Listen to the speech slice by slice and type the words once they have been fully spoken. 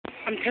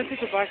I'm tempted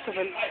to buy stuff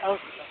else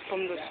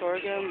from the store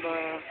again, but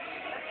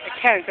I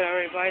can't because I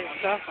already buy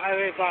stuff. I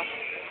already bought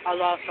a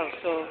lot of stuff,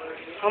 so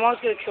my mom's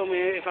gonna kill me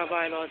if I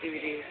buy a lot of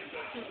DVDs.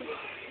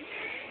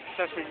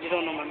 Trust me, you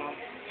don't know my mom.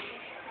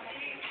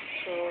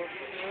 So,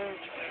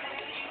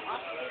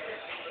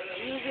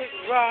 music,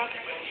 rock,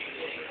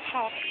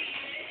 pop.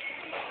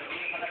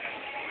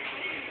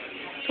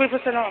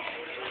 20% off.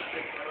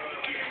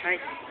 Nice.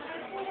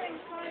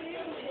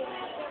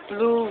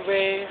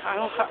 Blu-ray.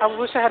 I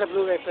wish I had a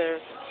Blu-ray player.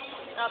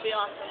 That'd be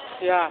awesome.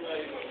 Yeah.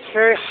 It's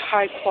very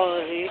high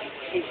quality.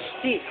 It's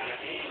steep.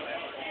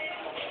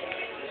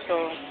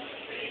 So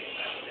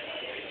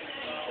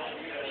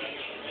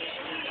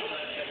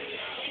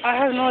I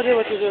have no idea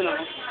what to do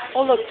now.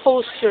 All the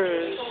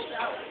posters.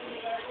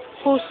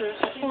 Posters.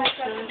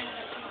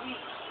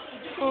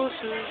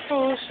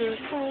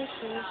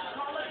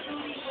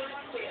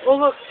 Oh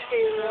look,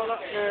 Taylor up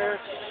there.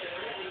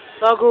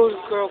 That goes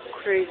girl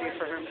crazy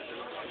for him.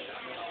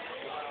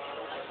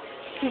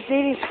 He's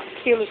dating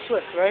Taylor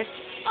Swift, right?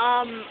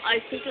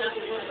 I think it was a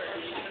rumor.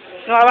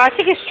 No, I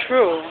think it's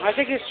true. I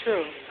think it's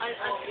true. I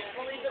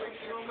believe it was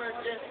a rumor.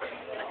 I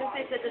think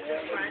they said this is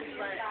friends,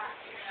 but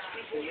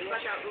we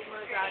got that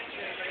rumor that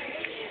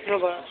No,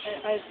 but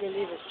I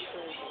believe it's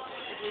true.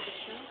 you believe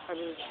it's true. I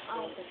believe it's I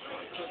true. don't think so.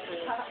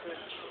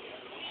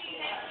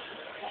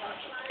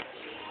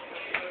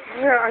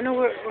 Yeah, I know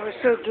what we're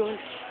still doing.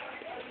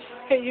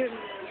 Hey,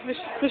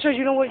 Mister,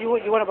 you know what you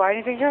want to buy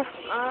anything here?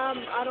 I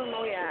don't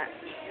know yet.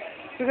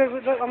 Because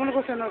I'm gonna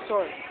go to another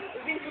store.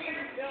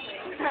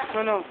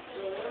 No.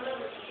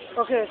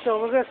 Okay, so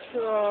we're gonna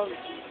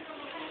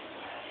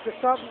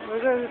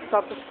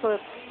stop this clip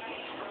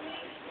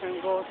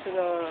and go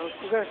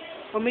to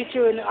we'll meet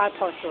you in the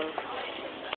iPod store.